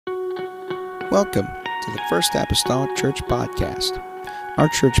Welcome to the First Apostolic Church Podcast. Our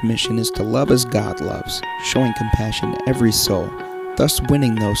church mission is to love as God loves, showing compassion to every soul, thus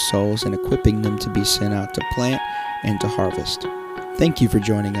winning those souls and equipping them to be sent out to plant and to harvest. Thank you for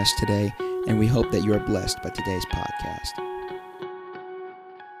joining us today, and we hope that you are blessed by today's podcast.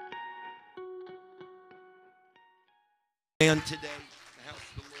 And today, the house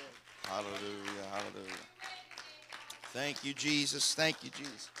of the Lord. Hallelujah, hallelujah. Thank you, Jesus. Thank you,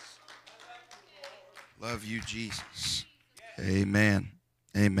 Jesus. Love you, Jesus. Amen.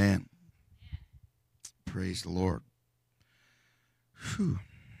 Amen. Praise the Lord. Whew.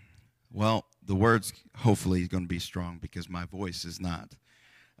 Well, the words hopefully is going to be strong because my voice is not.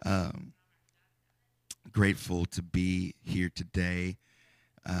 Grateful to be here today.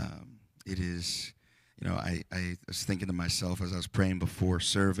 It is, I was thinking to myself as I was praying before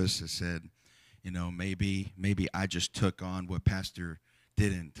service, I said, maybe I just took on what Pastor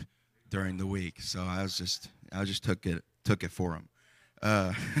didn't during the week. So I just took it for him.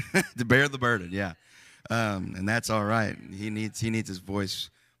 To bear the burden, yeah. And that's all right. He needs his voice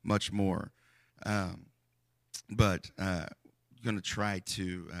much more. But I'm going to try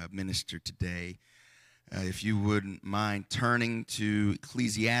to minister today. If you wouldn't mind turning to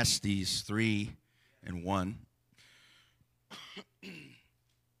Ecclesiastes 3:1.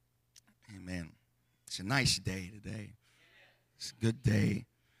 Amen. It's a nice day today. It's a good day.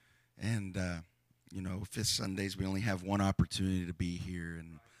 And, Fifth Sundays, we only have one opportunity to be here.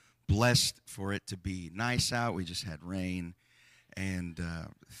 And blessed for it to be nice out. We just had rain. And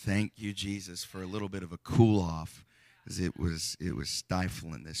thank you, Jesus, for a little bit of a cool off, because it was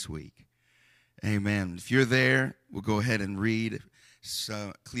stifling this week. Amen. If you're there, we'll go ahead and read.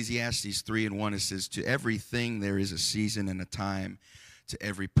 So Ecclesiastes 3:1, it says, "To everything there is a season and a time, to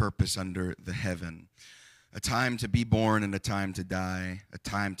every purpose under the heaven. A time to be born and a time to die, a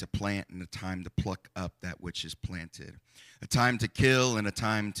time to plant and a time to pluck up that which is planted, a time to kill and a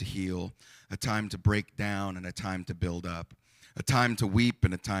time to heal, a time to break down and a time to build up, a time to weep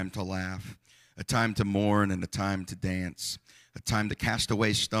and a time to laugh, a time to mourn and a time to dance, a time to cast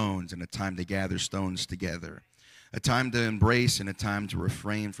away stones and a time to gather stones together, a time to embrace and a time to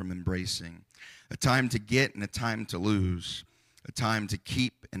refrain from embracing, a time to get and a time to lose, a time to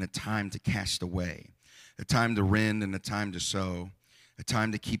keep and a time to cast away, a time to rend and a time to sow, a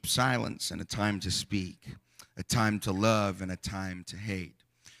time to keep silence and a time to speak, a time to love and a time to hate,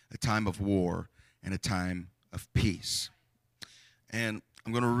 a time of war and a time of peace." And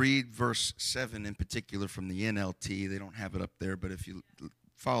I'm going to read verse 7 in particular from the NLT. They don't have it up there, but if you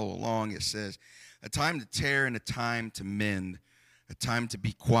follow along, it says, "A time to tear and a time to mend, a time to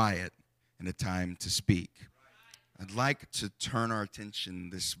be quiet and a time to speak." I'd like to turn our attention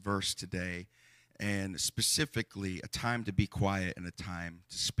to this verse today, and specifically a time to be quiet and a time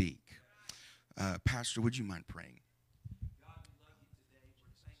to speak. Pastor, would you mind praying? God, we love you today.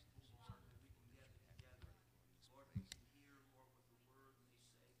 We're thankful, Lord, that we can gather together. Lord, we can hear, Lord, what the word may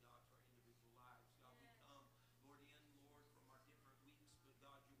say, God, to our individual lives. God, we come, Lord, Lord, from our different weeks, but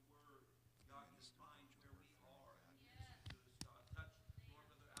God, your word, God, you find where we are and minister to us, God. Touch, Lord,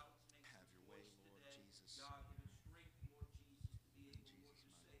 Brother Alex Mason's voice today. God, give us strength, Lord Jesus, to be able, Lord,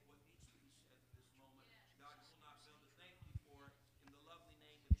 to say what needs to be said in this moment. God, you will not fail to thank you for it. In the lovely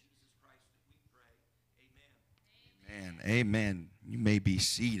name of Jesus Christ that we pray. Amen. Amen. Amen. You may be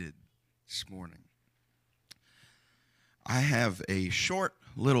seated this morning. I have a short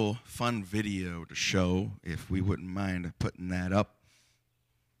little fun video to show, if we wouldn't mind putting that up.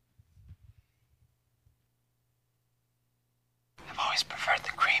 I've always preferred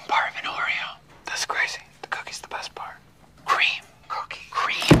the cream part of an Oreo. That's crazy. The cookie's the best part. Cream. Cookie.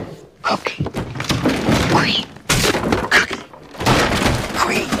 Cream. Cookie. Cream. Cookie.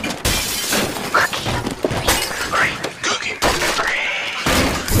 Cream. Cookie. Cream. Cookie. Cream.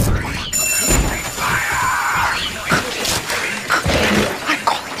 Fire. I'm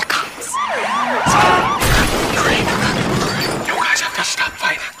calling the cops. Cream. You guys have to stop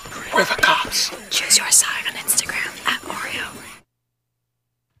fighting. We're the cops. Choose your side on Instagram at Oreo.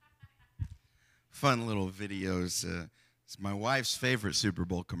 Fun little videos. It's my wife's favorite Super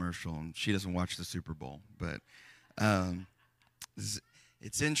Bowl commercial, and she doesn't watch the Super Bowl. But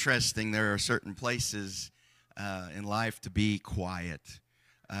it's interesting. There are certain places in life to be quiet.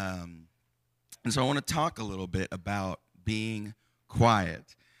 And so I want to talk a little bit about being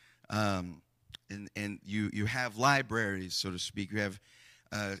quiet. And you have libraries, so to speak. You have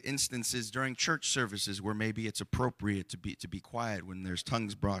instances during church services where maybe it's appropriate to be quiet when there's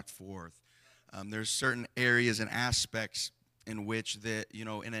tongues brought forth. There's certain areas and aspects in which in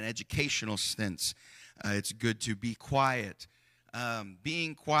an educational sense, it's good to be quiet.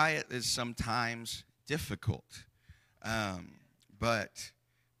 Being quiet is sometimes difficult, but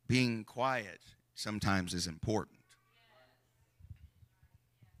being quiet sometimes is important.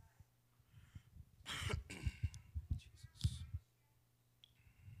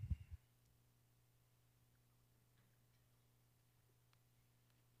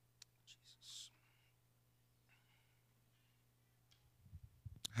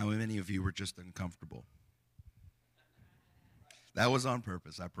 How many of you were just uncomfortable? That was on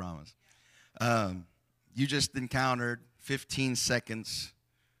purpose, I promise. You just encountered 15 seconds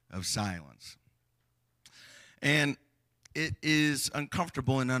of silence. And it is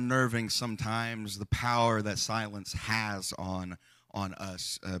uncomfortable and unnerving sometimes, the power that silence has on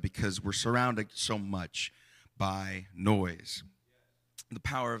us because we're surrounded so much by noise. The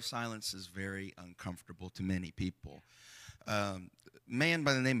power of silence is very uncomfortable to many people. A man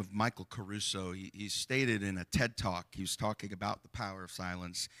by the name of Michael Caruso, he stated in a TED Talk, he was talking about the power of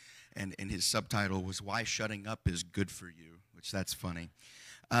silence, and his subtitle was "Why Shutting Up is Good for You," which that's funny.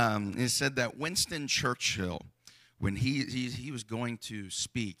 He said that Winston Churchill, when he was going to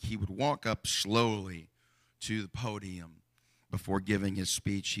speak, he would walk up slowly to the podium before giving his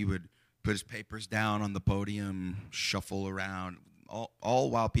speech. He would put his papers down on the podium, shuffle around,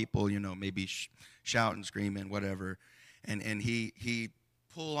 all while people, maybe shouting, screaming, whatever. And he'd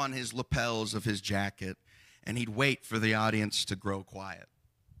pull on his lapels of his jacket, and he'd wait for the audience to grow quiet.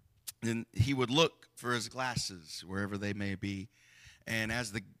 And he would look for his glasses, wherever they may be. And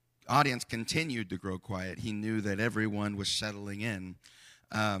as the audience continued to grow quiet, he knew that everyone was settling in.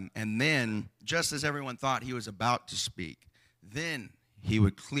 And then, just as everyone thought he was about to speak, then he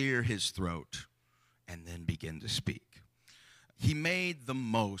would clear his throat and then begin to speak. He made the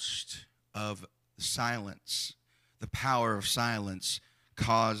most of silence. The power of silence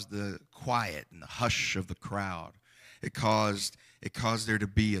caused the quiet and the hush of the crowd. It caused there to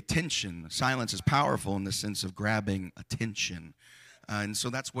be attention. Silence is powerful in the sense of grabbing attention. And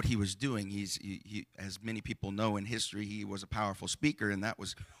so that's what he was doing. He, as many people know in history, he was a powerful speaker, and that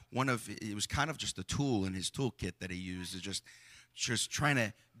was it was kind of just a tool in his toolkit that he used. Just trying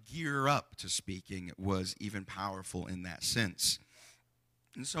to gear up to speaking was even powerful in that sense.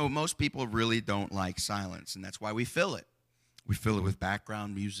 And so most people really don't like silence, and that's why we fill it. We fill it with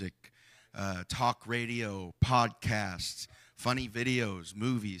background music, talk radio, podcasts, funny videos,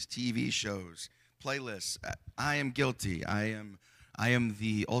 movies, TV shows, playlists. I am guilty. I am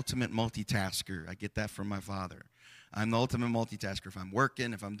the ultimate multitasker. I get that from my father. I'm the ultimate multitasker. If I'm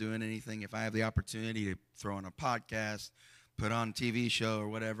working, if I'm doing anything, if I have the opportunity to throw on a podcast, put on a TV show or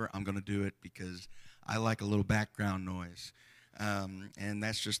whatever, I'm going to do it because I like a little background noise. And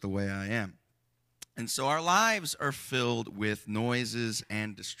that's just the way I am. And so our lives are filled with noises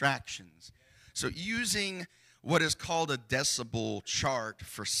and distractions. So using what is called a decibel chart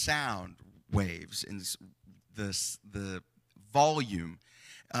for sound waves in the volume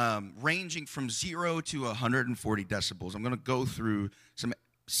ranging from 0 to 140 decibels. I'm going to go through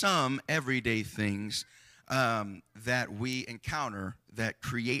some everyday things that we encounter that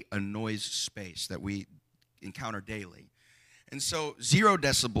create a noise space that we encounter daily. And so 0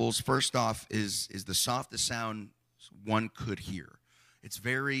 decibels, first off, is the softest sound one could hear. It's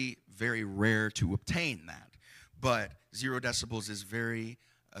very, very rare to obtain that. But 0 decibels is very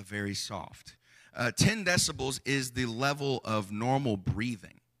soft. 10 decibels is the level of normal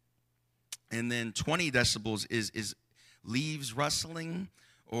breathing. And then 20 decibels is leaves rustling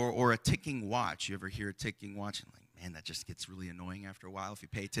or a ticking watch. You ever hear a ticking watch? And like, man, that just gets really annoying after a while if you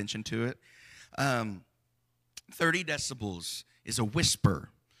pay attention to it. 30 decibels is a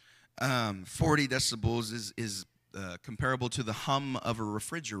whisper. 40 decibels is comparable to the hum of a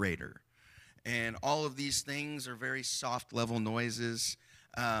refrigerator. And all of these things are very soft level noises.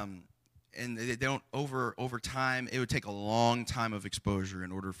 And they don't, over time, it would take a long time of exposure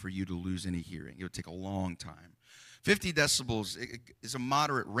in order for you to lose any hearing. It would take a long time. 50 decibels is a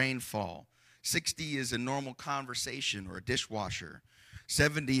moderate rainfall. 60 is a normal conversation or a dishwasher.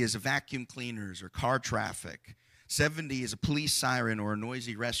 70 is a vacuum cleaners or car traffic. 70 is a police siren or a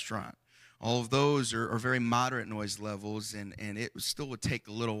noisy restaurant. All of those are very moderate noise levels, and it still would take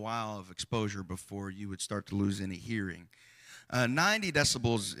a little while of exposure before you would start to lose any hearing. 90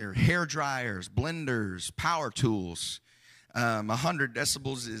 decibels are hair dryers, blenders, power tools. 100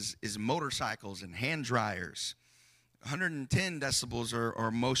 decibels is motorcycles and hand dryers. 110 decibels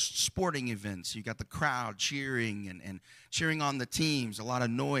are most sporting events. You got the crowd cheering and cheering on the teams, a lot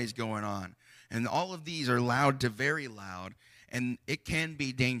of noise going on. And all of these are loud to very loud, and it can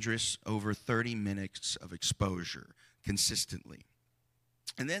be dangerous over 30 minutes of exposure consistently.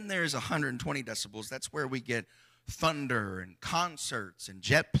 And then there's 120 decibels. That's where we get thunder and concerts and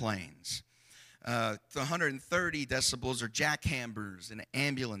jet planes. The 130 decibels are jackhammers and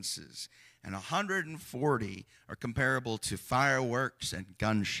ambulances, and 140 are comparable to fireworks and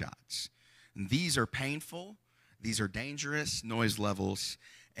gunshots. And these are painful, these are dangerous noise levels,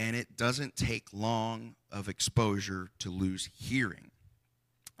 and it doesn't take long of exposure to lose hearing.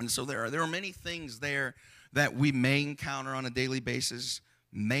 And so there are many things there that we may encounter on a daily basis,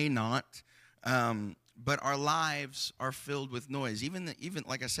 may not, but our lives are filled with noise. Even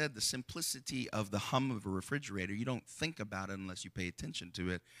like I said, the simplicity of the hum of a refrigerator, you don't think about it unless you pay attention to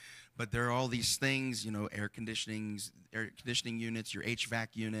it. But there are all these things, air conditioning units, your HVAC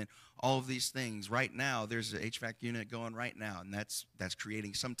unit, all of these things. Right now, there's an HVAC unit going right now, and that's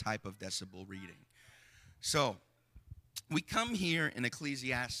creating some type of decibel reading. So we come here in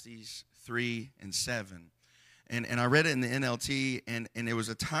Ecclesiastes 3 and 7. And I read it in the NLT, and it was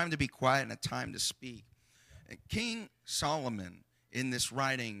a time to be quiet and a time to speak. And King Solomon, in this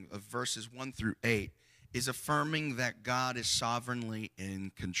writing of verses 1 through 8, is affirming that God is sovereignly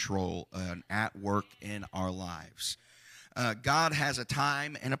in control and at work in our lives. God has a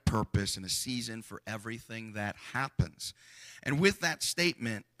time and a purpose and a season for everything that happens. And with that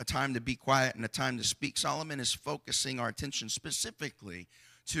statement, a time to be quiet and a time to speak, Solomon is focusing our attention specifically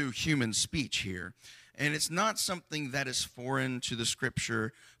to human speech here. And it's not something that is foreign to the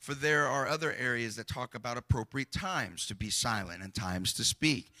scripture, for there are other areas that talk about appropriate times to be silent and times to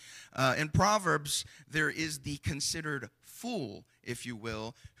speak. In Proverbs, there is the considered fool, if you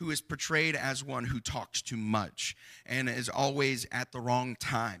will, who is portrayed as one who talks too much and is always at the wrong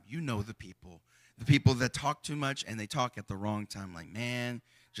time. You know the people that talk too much and they talk at the wrong time. Like, man,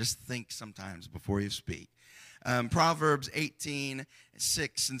 just think sometimes before you speak. Proverbs 18,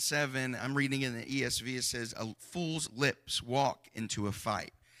 6 and 7, I'm reading in the ESV, it says, a fool's lips walk into a fight,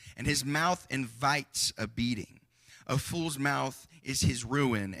 and his mouth invites a beating. A fool's mouth is his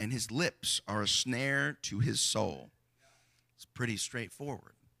ruin, and his lips are a snare to his soul. It's pretty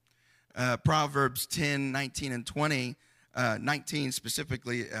straightforward. Proverbs 10, 19 and 20, 19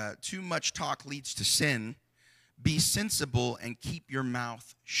 specifically, too much talk leads to sin. Be sensible and keep your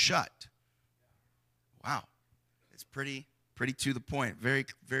mouth shut. Wow. It's pretty to the point, very,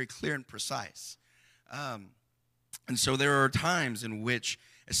 very clear and precise. And so there are times in which,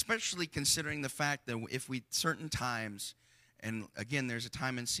 especially considering the fact that if we, certain times, and again, there's a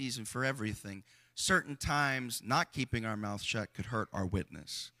time and season for everything, certain times not keeping our mouth shut could hurt our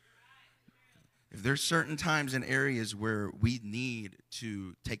witness. If there's certain times and areas where we need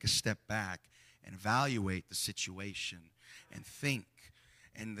to take a step back and evaluate the situation and think,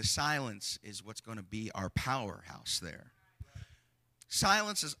 and the silence is what's going to be our powerhouse there.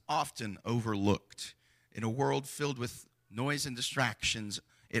 Silence is often overlooked. In a world filled with noise and distractions,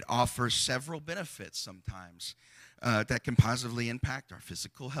 it offers several benefits sometimes that can positively impact our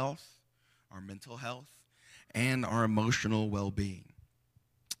physical health, our mental health, and our emotional well-being.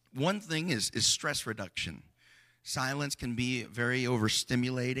 One thing is stress reduction. Silence can be very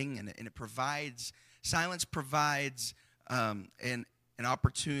overstimulating, and it provides, silence provides an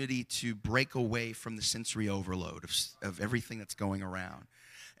opportunity to break away from the sensory overload of everything that's going around.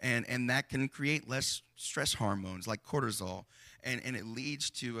 And that can create less stress hormones like cortisol, and it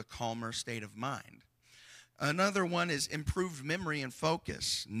leads to a calmer state of mind. Another one is improved memory and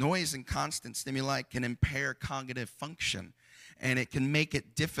focus. Noise and constant stimuli can impair cognitive function, and it can make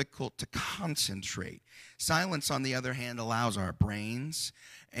it difficult to concentrate. Silence, on the other hand, allows our brains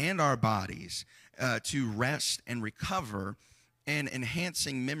and our bodies to rest and recover, and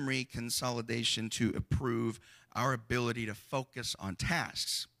enhancing memory consolidation to improve our ability to focus on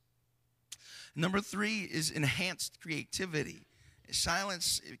tasks. Number 3 is enhanced creativity.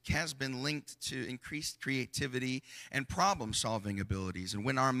 Silence has been linked to increased creativity and problem-solving abilities. And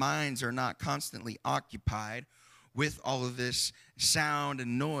when our minds are not constantly occupied with all of this sound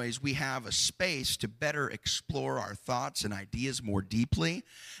and noise, we have a space to better explore our thoughts and ideas more deeply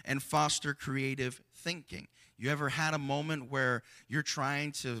and foster creative thinking. You ever had a moment where you're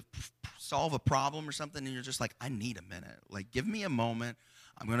trying to solve a problem or something and you're just like, I need a minute. Like, give me a moment.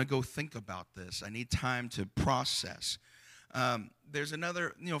 I'm going to go think about this. I need time to process. There's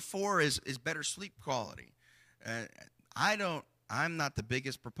another, 4 is better sleep quality. I'm not the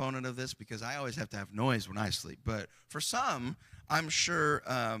biggest proponent of this because I always have to have noise when I sleep. But for some, I'm sure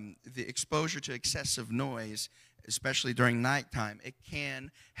the exposure to excessive noise, especially during nighttime, it can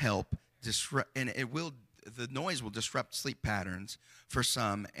help disrupt, and the noise will disrupt sleep patterns for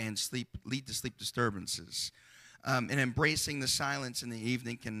some and lead to sleep disturbances. And embracing the silence in the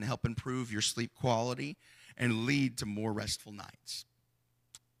evening can help improve your sleep quality and lead to more restful nights.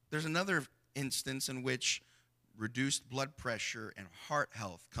 There's another instance in which reduced blood pressure and heart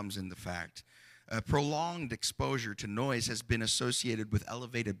health comes into fact. Prolonged exposure to noise has been associated with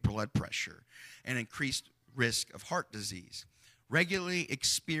elevated blood pressure and increased risk of heart disease. Regularly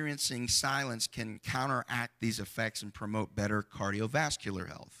experiencing silence can counteract these effects and promote better cardiovascular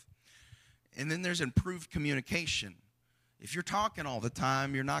health. And then there's improved communication. If you're talking all the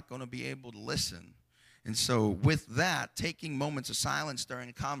time, you're not going to be able to listen. And so with that, taking moments of silence during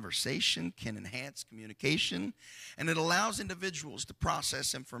a conversation can enhance communication, and it allows individuals to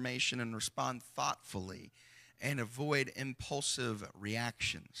process information and respond thoughtfully and avoid impulsive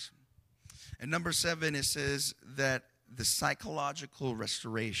reactions. And number 7, it says that the psychological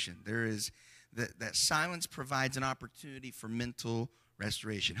restoration. There is that silence provides an opportunity for mental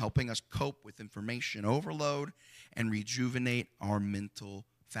restoration, helping us cope with information overload and rejuvenate our mental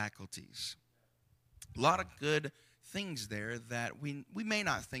faculties. A lot of good things there that we may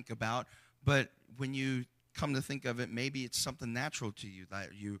not think about, but when you come to think of it, maybe it's something natural to you, that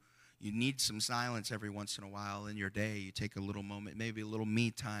you need some silence every once in a while in your day. You take a little moment, maybe a little me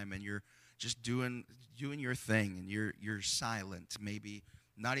time, and you're just doing your thing, and you're silent, maybe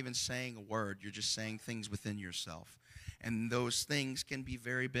not even saying a word. You're just saying things within yourself. And those things can be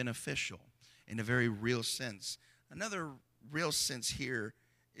very beneficial in a very real sense. Another real sense here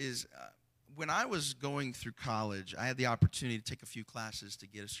is when I was going through college, I had the opportunity to take a few classes to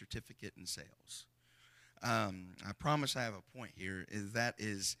get a certificate in sales. I promise I have a point here.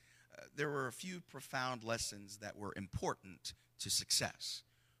 There were a few profound lessons that were important to success.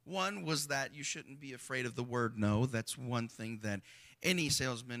 One was that you shouldn't be afraid of the word no. That's one thing that any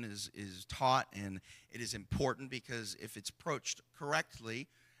salesman is taught, and it is important because if it's approached correctly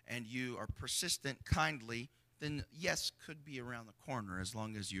and you are persistent, kindly, then yes could be around the corner as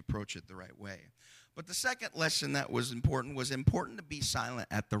long as you approach it the right way. But the second lesson that was important to be silent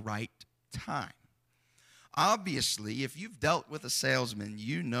at the right time. Obviously, if you've dealt with a salesman,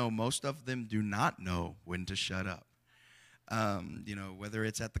 you know most of them do not know when to shut up. Whether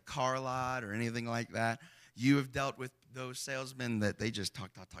it's at the car lot or anything like that, you have dealt with those salesmen that they just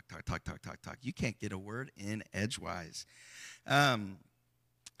talk. You can't get a word in edgewise. And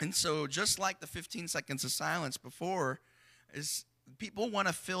so just like the 15 seconds of silence before, is people want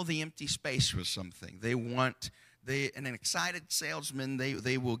to fill the empty space with something. An excited salesman,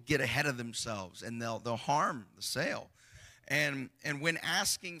 they will get ahead of themselves, and they'll harm the sale. And when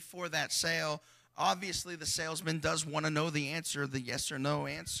asking for that sale, obviously the salesman does want to know the answer, the yes or no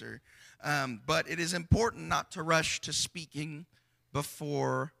answer. But it is important not to rush to speaking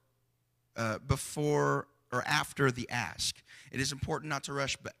before or after the ask. It is important not to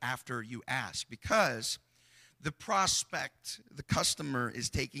rush but after you ask, because the prospect, the customer, is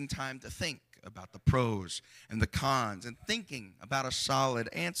taking time to think about the pros and the cons and thinking about a solid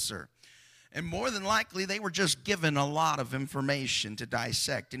answer. And more than likely, they were just given a lot of information to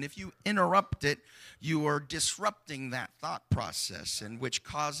dissect. And if you interrupt it, you are disrupting that thought process, and which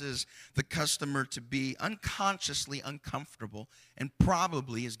causes the customer to be unconsciously uncomfortable and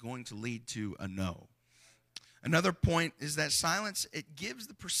probably is going to lead to a no. Another point is that silence, it gives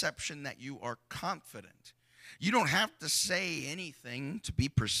the perception that you are confident. You don't have to say anything to be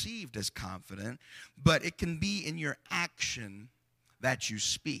perceived as confident, but it can be in your action that you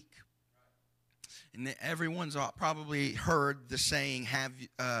speak. And everyone's probably heard the saying, have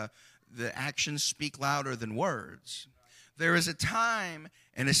the actions speak louder than words. There is a time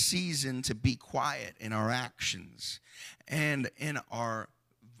and a season to be quiet in our actions and in our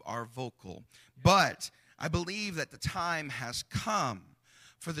vocal. But I believe that the time has come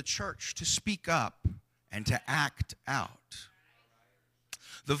for the church to speak up and to act out.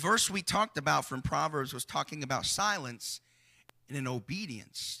 The verse we talked about from Proverbs was talking about silence and in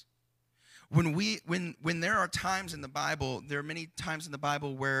obedience. When there are times in the Bible, there are many times in the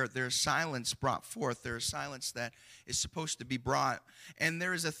Bible where there's silence brought forth. There is silence that is supposed to be brought. And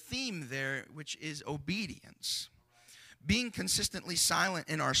there is a theme there, which is obedience. Being consistently silent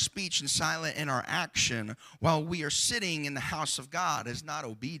in our speech and silent in our action while we are sitting in the house of God is not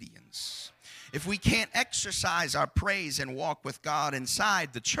obedience. If we can't exercise our praise and walk with God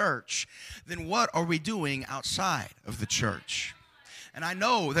inside the church, then what are we doing outside of the church? And I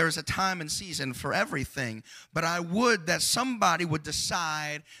know there's a time and season for everything, but I would that somebody would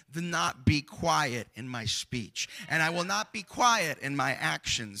decide to not be quiet in my speech. And I will not be quiet in my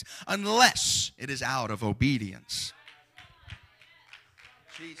actions unless it is out of obedience.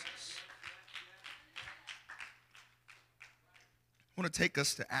 Jesus. I want to take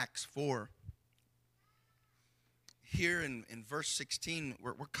us to Acts 4. Here in verse 16,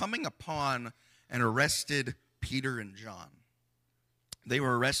 we're coming upon an arrested Peter and John. They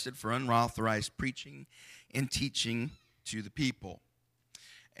were arrested for unauthorized preaching and teaching to the people.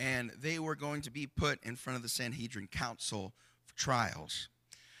 And they were going to be put in front of the Sanhedrin council for trials.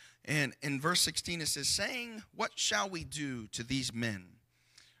 And in verse 16 it says, saying, what shall we do to these men?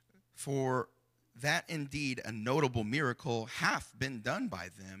 For that indeed a notable miracle hath been done by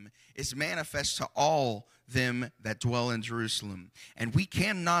them, is manifest to all them that dwell in Jerusalem. And we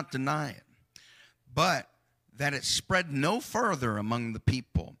cannot deny it. But that it spread no further among the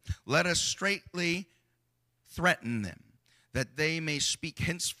people, let us straitly threaten them, that they may speak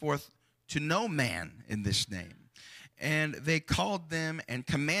henceforth to no man in this name. And they called them and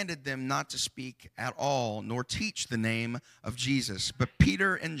commanded them not to speak at all, nor teach the name of Jesus. But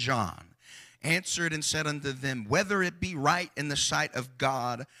Peter and John answered and said unto them, whether it be right in the sight of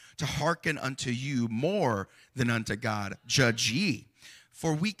God to hearken unto you more than unto God, judge ye.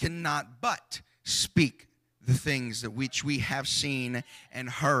 For we cannot but speak the things that which we have seen and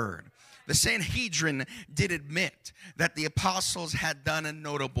heard. The Sanhedrin did admit that the apostles had done a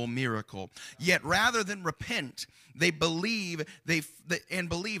notable miracle. Yet rather than repent, they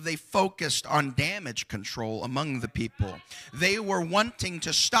focused on damage control among the people. They were wanting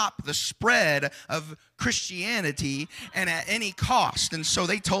to stop the spread of Christianity and at any cost. And so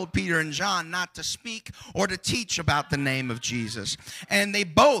they told Peter and John not to speak or to teach about the name of Jesus. And they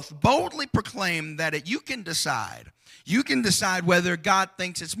both boldly proclaimed that you can decide. You can decide whether God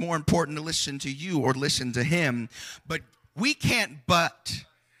thinks it's more important to listen to you or listen to him. But we can't but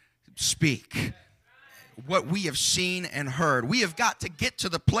speak what we have seen and heard. We have got to get to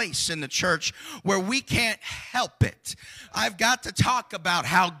the place in the church where we can't help it. I've got to talk about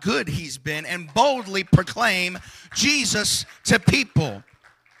how good he's been and boldly proclaim Jesus to people.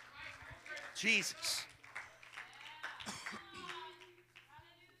 Jesus.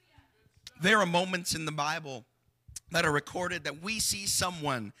 There are moments in the Bible that are recorded that we see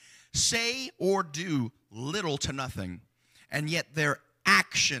someone say or do little to nothing, and yet their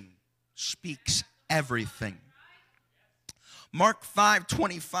action speaks everything. Mark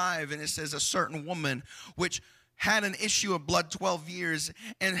 5:25, and it says, a certain woman which had an issue of blood 12 years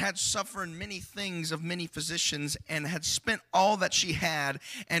and had suffered many things of many physicians and had spent all that she had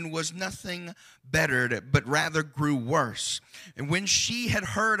and was nothing bettered, but rather grew worse. And when she had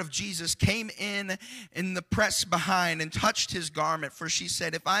heard of Jesus, came in the press behind and touched his garment, for she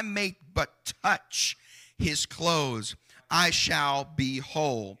said, if I may but touch his clothes, I shall be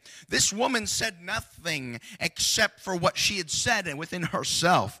whole. This woman said nothing except for what she had said within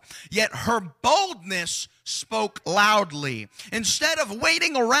herself. Yet her boldness spoke loudly. Instead of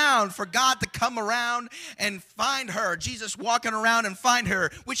waiting around for God to come around and find her, Jesus walking around and find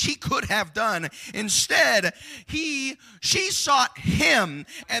her, which he could have done. Instead, she sought him,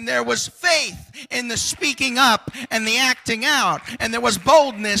 and there was faith in the speaking up and the acting out. And there was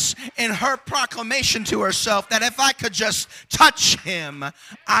boldness in her proclamation to herself that if I could just touch him,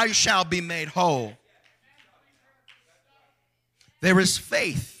 I shall be made whole. There is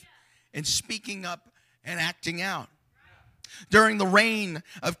faith in speaking up and acting out. During the reign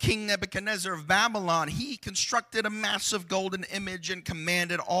of King Nebuchadnezzar of Babylon, he constructed a massive golden image and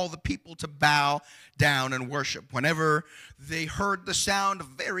commanded all the people to bow down and worship whenever they heard the sound of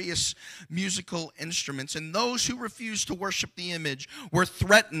various musical instruments. And those who refused to worship the image were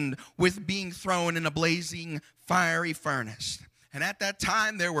threatened with being thrown in a blazing fiery furnace. And at that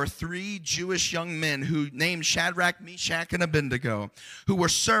time, there were 3 Jewish young men who named Shadrach, Meshach, and Abednego, who were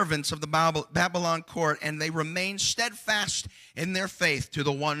servants of the Babylon court, and they remained steadfast in their faith to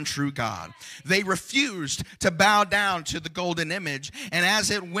the one true God. They refused to bow down to the golden image, and as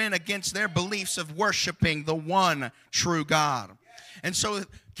it went against their beliefs of worshiping the one true God. And so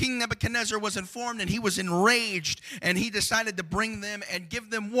King Nebuchadnezzar was informed, and he was enraged, and he decided to bring them and give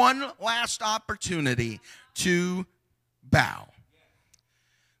them one last opportunity to bow.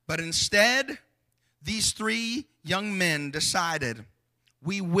 But instead, these 3 young men decided,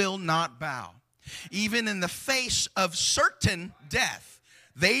 we will not bow. Even in the face of certain death,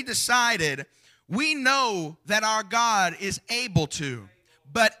 they decided, we know that our God is able to,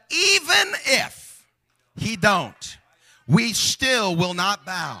 but even if he don't, we still will not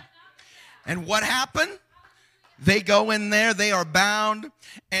bow. And what happened? They go in there, they are bound,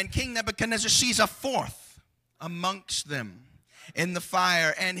 and King Nebuchadnezzar sees a 4th amongst them in the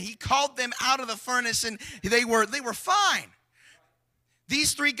fire, and he called them out of the furnace, and they were fine.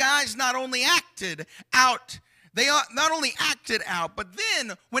 These 3 guys not only acted out, but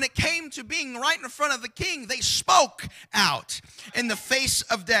then when it came to being right in front of the king, they spoke out in the face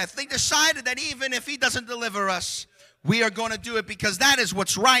of death. They decided that even if he doesn't deliver us, we are going to do it because that is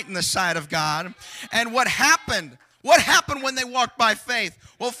what's right in the sight of God. And what happened What happened when they walked by faith?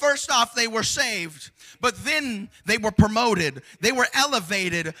 Well, first off, they were saved, but then they were promoted. They were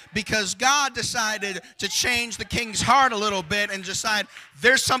elevated because God decided to change the king's heart a little bit and decide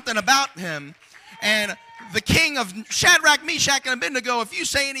there's something about him. And the king of Shadrach, Meshach, and Abednego, if you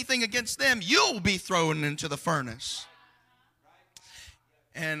say anything against them, you'll be thrown into the furnace.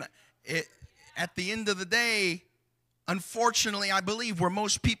 And at the end of the day, unfortunately, I believe where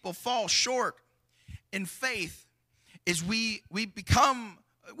most people fall short in faith is we become,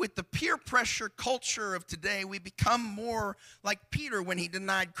 with the peer pressure culture of today, we become more like Peter when he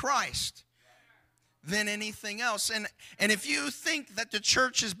denied Christ than anything else. And if you think that the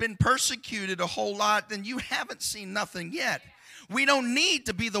church has been persecuted a whole lot, then you haven't seen nothing yet. We don't need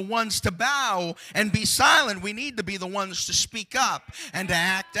to be the ones to bow and be silent. We need to be the ones to speak up and to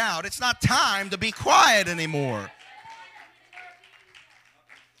act out. It's not time to be quiet anymore.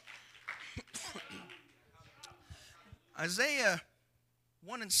 Isaiah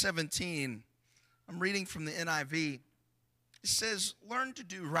 1:17, I'm reading from the NIV. It says, learn to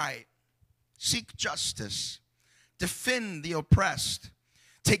do right, seek justice, defend the oppressed,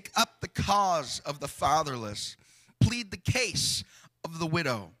 take up the cause of the fatherless, plead the case of the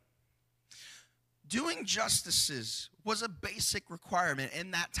widow. Doing justices was a basic requirement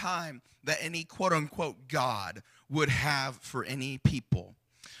in that time that any quote-unquote God would have for any people.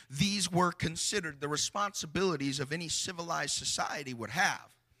 These were considered the responsibilities of any civilized society would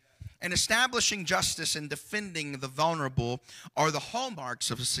have. And establishing justice and defending the vulnerable are the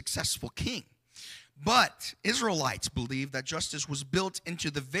hallmarks of a successful king. But Israelites believed that justice was built into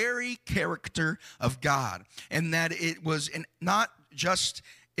the very character of God, and that it was an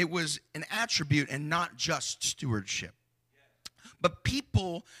attribute and not just stewardship. But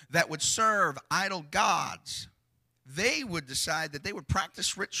people that would serve idol gods, they would decide that they would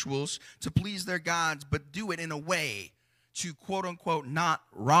practice rituals to please their gods, but do it in a way to, quote unquote, not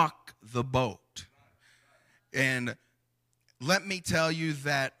rock the boat. And let me tell you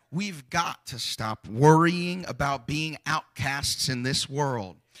that we've got to stop worrying about being outcasts in this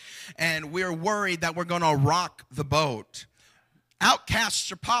world. And we're worried that we're going to rock the boat.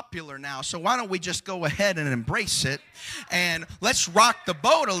 Outcasts are popular now, so why don't we just go ahead and embrace it, and let's rock the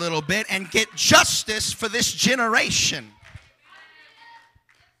boat a little bit and get justice for this generation.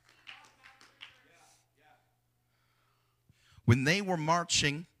 When they were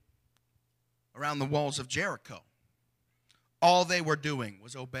marching around the walls of Jericho, all they were doing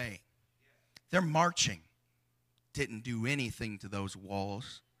was obeying. Their marching didn't do anything to those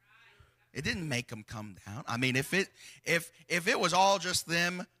walls. It didn't make them come down. I mean, if it was all just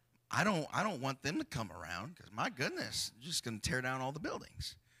them, I don't want them to come around, because my goodness, you're just going to tear down all the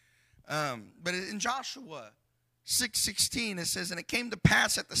buildings. But in Joshua 6:16, it says, and it came to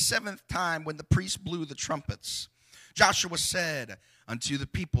pass at the 7th time when the priest blew the trumpets, Joshua said unto the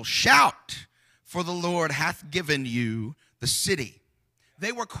people, shout, for the Lord hath given you the city.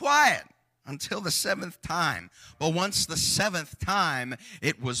 They were quiet until the 7th time. But once the 7th time,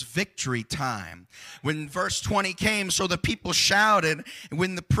 it was victory time. When verse 20 came, so the people shouted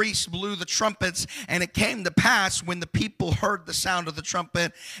when the priest blew the trumpets, and it came to pass when the people heard the sound of the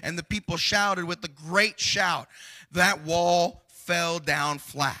trumpet, and the people shouted with a great shout, that wall fell down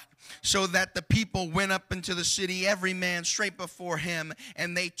flat. So that the people went up into the city, every man straight before him,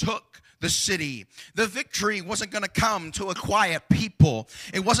 and they took the city. The victory wasn't going to come to a quiet people.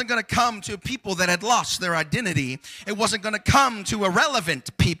 It wasn't going to come to people that had lost their identity. It wasn't going to come to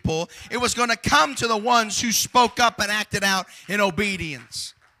irrelevant people. It was going to come to the ones who spoke up and acted out in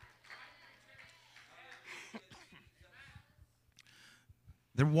obedience.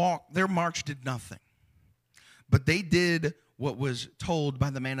 Their march did nothing. But they did what was told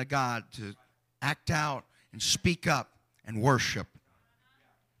by the man of God, to act out and speak up and worship.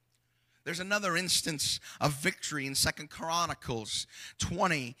 There's another instance of victory in 2 Chronicles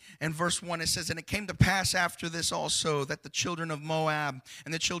 20 and verse 1. It says, and it came to pass after this also that the children of Moab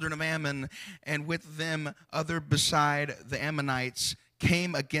and the children of Ammon, and with them other beside the Ammonites,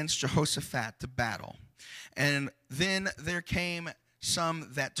 came against Jehoshaphat to battle. And then there came some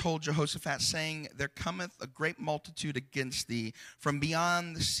that told Jehoshaphat, saying, there cometh a great multitude against thee from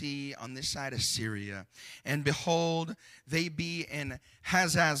beyond the sea on this side of Syria. And behold, they be in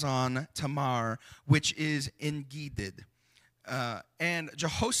Hazazon Tamar, which is in Gedid. And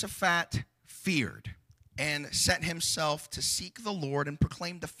Jehoshaphat feared and set himself to seek the Lord and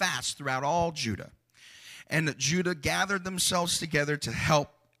proclaimed a fast throughout all Judah. And Judah gathered themselves together to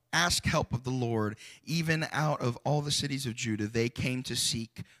ask help of the Lord. Even out of all the cities of Judah, they came to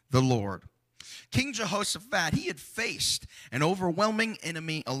seek the Lord. King Jehoshaphat, he had faced an overwhelming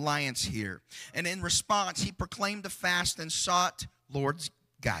enemy alliance here. And in response, he proclaimed a fast and sought Lord's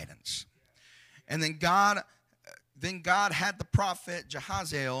guidance. And then God had the prophet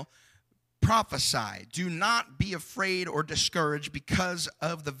Jehaziel prophesy, "Do not be afraid or discouraged because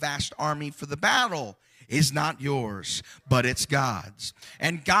of the vast army, for the battle is not yours, but it's God's."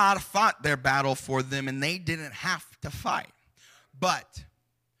 And God fought their battle for them, and they didn't have to fight. But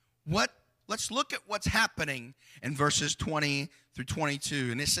let's look at what's happening in verses 20 through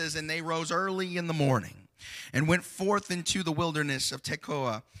 22. And it says, "And they rose early in the morning and went forth into the wilderness of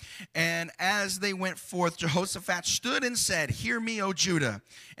Tekoa. And as they went forth, Jehoshaphat stood and said, 'Hear me, O Judah,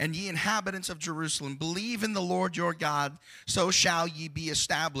 and ye inhabitants of Jerusalem. Believe in the Lord your God, so shall ye be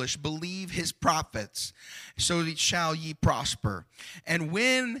established. Believe his prophets, so shall ye prosper.' And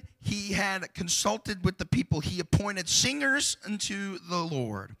when he had consulted with the people, he appointed singers unto the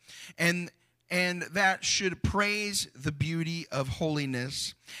Lord, and that should praise the beauty of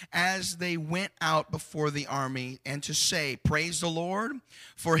holiness as they went out before the army, and to say, 'Praise the Lord,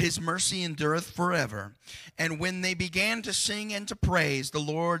 for his mercy endureth forever.' And when they began to sing and to praise, the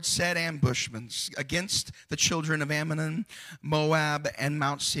Lord set ambushments against the children of Ammon, Moab, and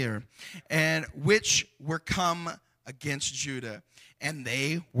Mount Seir, and which were come against Judah, and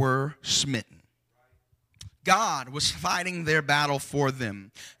they were smitten." God was fighting their battle for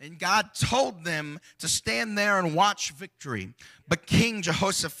them. And God told them to stand there and watch victory. But King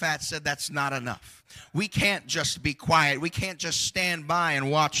Jehoshaphat said, "That's not enough. We can't just be quiet. We can't just stand by and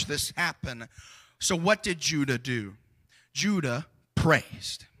watch this happen." So what did Judah do? Judah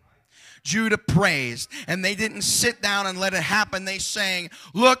praised. Judah praised, and they didn't sit down and let it happen. They sang,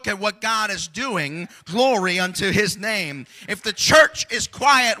 "Look at what God is doing. Glory unto his name." If the church is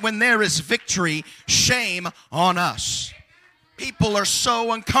quiet when there is victory, shame on us. People are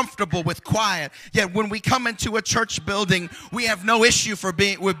so uncomfortable with quiet. Yet when we come into a church building, we have no issue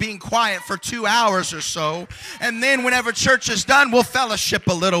with being quiet for 2 hours or so. And then whenever church is done, we'll fellowship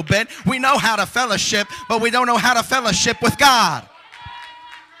a little bit. We know how to fellowship, but we don't know how to fellowship with God.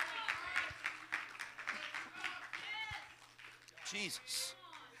 Jesus.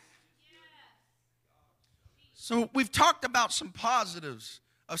 So we've talked about some positives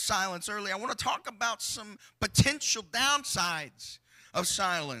of silence earlier. I want to talk about some potential downsides of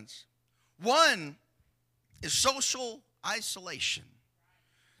silence. One is social isolation.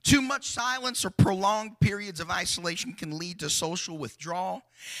 Too much silence or prolonged periods of isolation can lead to social withdrawal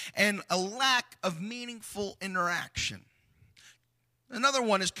and a lack of meaningful interaction. Another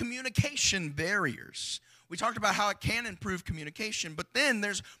one is communication barriers. We talked about how it can improve communication, but then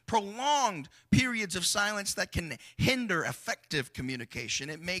there's prolonged periods of silence that can hinder effective communication.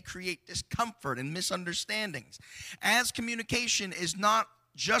 It may create discomfort and misunderstandings, as communication is not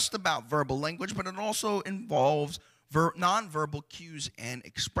just about verbal language, but it also involves nonverbal cues and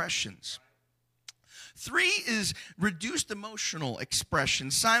expressions. 3 is reduced emotional expression.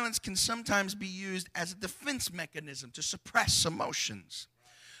 Silence can sometimes be used as a defense mechanism to suppress emotions.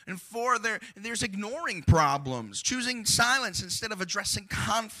 And 4, there's ignoring problems, choosing silence instead of addressing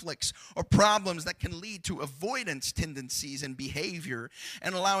conflicts or problems that can lead to avoidance tendencies and behavior,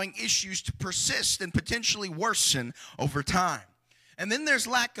 and allowing issues to persist and potentially worsen over time. And then there's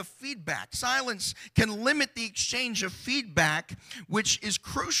lack of feedback. Silence can limit the exchange of feedback, which is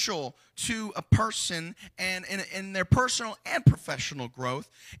crucial to a person and in their personal and professional growth.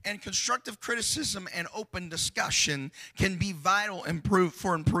 And constructive criticism and open discussion can be vital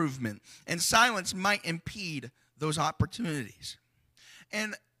for improvement. And silence might impede those opportunities.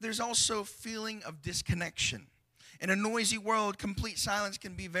 And there's also feeling of disconnection. In a noisy world, complete silence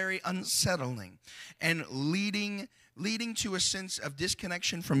can be very unsettling and leading to a sense of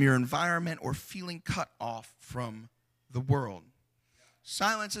disconnection from your environment or feeling cut off from the world.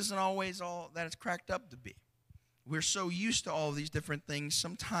 Silence isn't always all that it's cracked up to be. We're so used to all of these different things.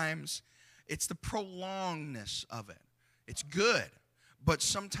 Sometimes it's the prolongedness of it. It's good, but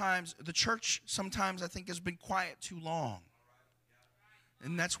sometimes the church I think has been quiet too long.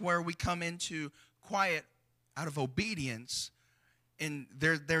 And that's where we come into quiet out of obedience. And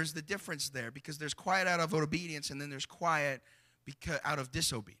there's the difference there, because there's quiet out of obedience, and then there's quiet out of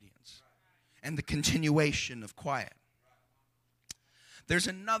disobedience, and the continuation of quiet. There's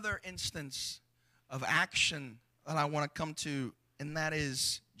another instance of action that I want to come to, and that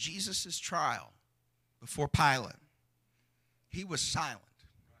is Jesus' trial before Pilate. He was silent.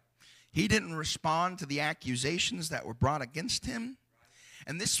 He didn't respond to the accusations that were brought against him.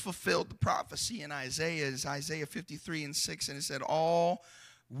 And this fulfilled the prophecy in Isaiah 53:6, and it said, "All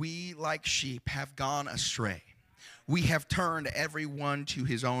we like sheep have gone astray. We have turned every one to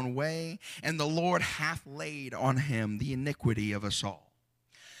his own way, and the Lord hath laid on him the iniquity of us all.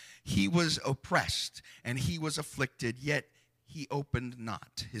 He was oppressed, and he was afflicted, yet he opened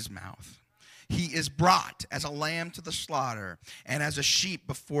not his mouth. He is brought as a lamb to the slaughter, and as a sheep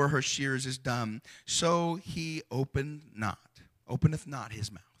before her shears is dumb, so he openeth not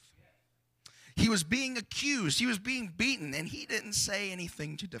his mouth. He was being accused, he was being beaten, and he didn't say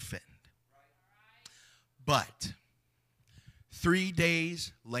anything to defend. But 3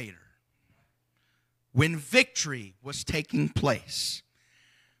 days later, when victory was taking place,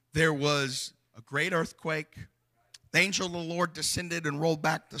 there was a great earthquake. The angel of the Lord descended and rolled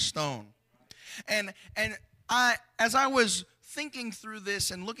back the stone. And as I was thinking through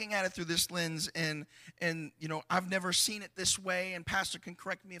this and looking at it through this lens, and you know, I've never seen it this way, and Pastor can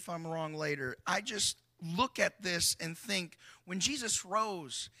correct me if I'm wrong later. I just look at this and think, when Jesus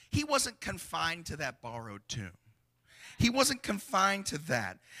rose, he wasn't confined to that borrowed tomb. He wasn't confined to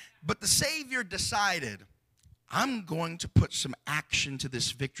that. But the Savior decided, I'm going to put some action to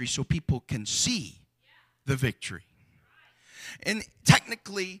this victory so people can see the victory. And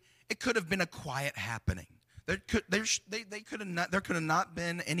technically, it could have been a quiet happening. There could have not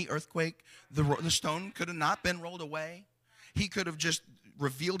been any earthquake. The stone could have not been rolled away. He could have just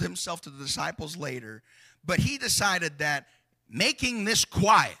revealed himself to the disciples later. But he decided that making this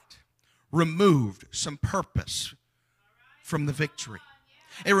quiet removed some purpose from the victory.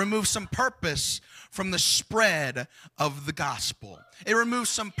 It removes some purpose from the spread of the gospel. It removes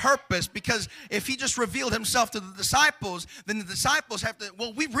some purpose, because if he just revealed himself to the disciples, then the disciples have to,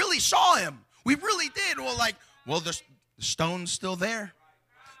 well, we really saw him. We really did. Well, the stone's still there.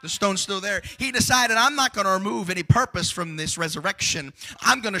 The stone's still there. He decided, I'm not going to remove any purpose from this resurrection.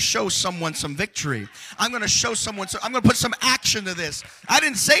 I'm going to show someone some victory. I'm going to put some action to this. I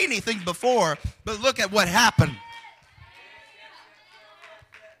didn't say anything before, but look at what happened.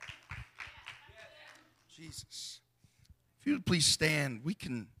 Jesus. If you would please stand,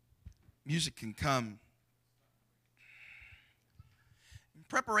 music can come. In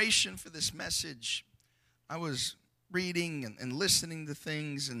preparation for this message, I was reading and listening to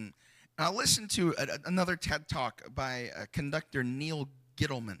things, and I listened to another TED Talk by conductor Neil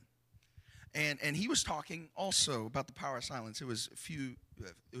Gittleman, and he was talking also about the power of silence. It was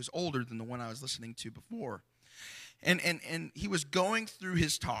older than the one I was listening to before. And he was going through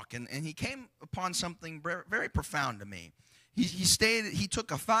his talk, and he came upon something very profound to me. He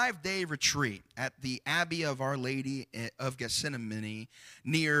took a 5-day retreat at the Abbey of Our Lady of Gethsemane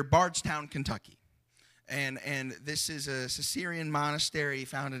near Bardstown, Kentucky. And this is a Cistercian monastery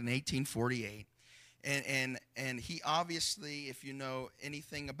founded in 1848. And he obviously, if you know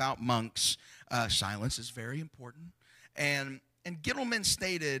anything about monks, silence is very important. And Gittleman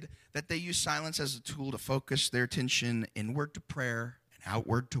stated that they use silence as a tool to focus their attention inward to prayer and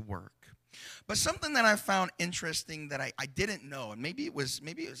outward to work. But something that I found interesting that I didn't know, and maybe it was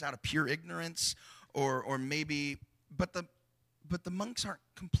out of pure ignorance, or maybe, but the monks aren't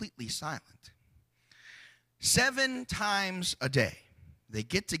completely silent. 7 times a day, they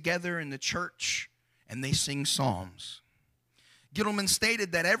get together in the church and they sing psalms. Gittleman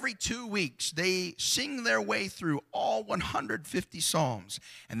stated that every 2 weeks, they sing their way through all 150 psalms,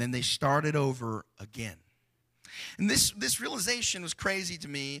 and then they start it over again. And this realization was crazy to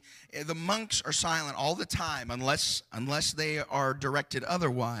me. The monks are silent all the time unless they are directed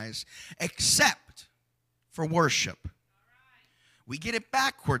otherwise, except for worship. We get it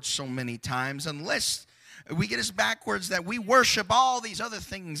backwards so many times, unless we get it backwards that we worship all these other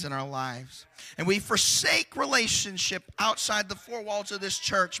things in our lives. And we forsake relationship outside the 4 walls of this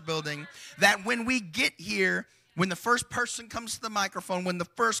church building, that when we get here, when the first person comes to the microphone, when the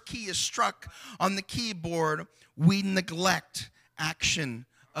first key is struck on the keyboard, we neglect action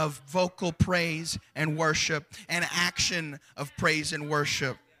of vocal praise and worship, and action of praise and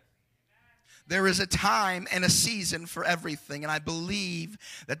worship. There is a time and a season for everything, and I believe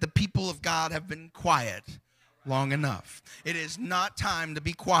that the people of God have been quiet long enough. It is not time to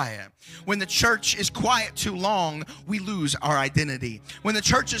be quiet. When the church is quiet too long, we lose our identity. When the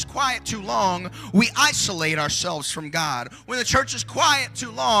church is quiet too long, we isolate ourselves from God. When the church is quiet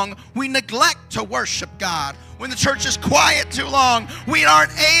too long, we neglect to worship God. When the church is quiet too long, we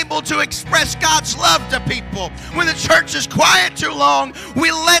aren't able to express God's love to people. When the church is quiet too long,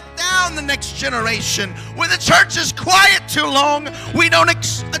 we let down the next generation. When the church is quiet too long, we don't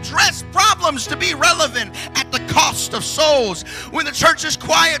address problems to be relevant at the cost of souls. When the church is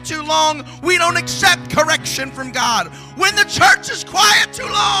quiet too long, we don't accept correction from God. When the church is quiet too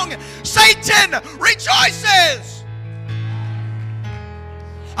long, Satan rejoices.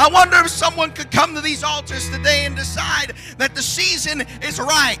 I wonder if someone could come to these altars today and decide that the season is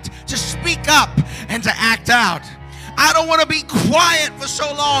right to speak up and to act out. I don't want to be quiet for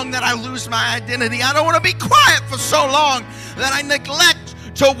so long that I lose my identity. I don't want to be quiet for so long that I neglect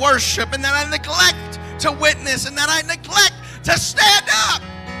to worship and that I neglect to witness and that I neglect to stand up.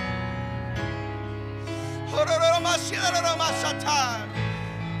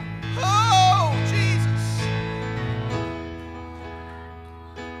 Oh, Jesus.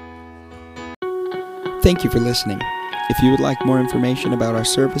 Thank you for listening. If you would like more information about our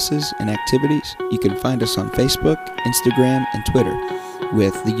services and activities, you can find us on Facebook, Instagram, and Twitter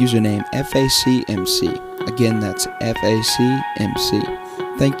with the username FACMC. Again, that's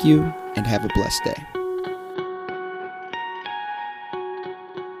FACMC. Thank you, and have a blessed day.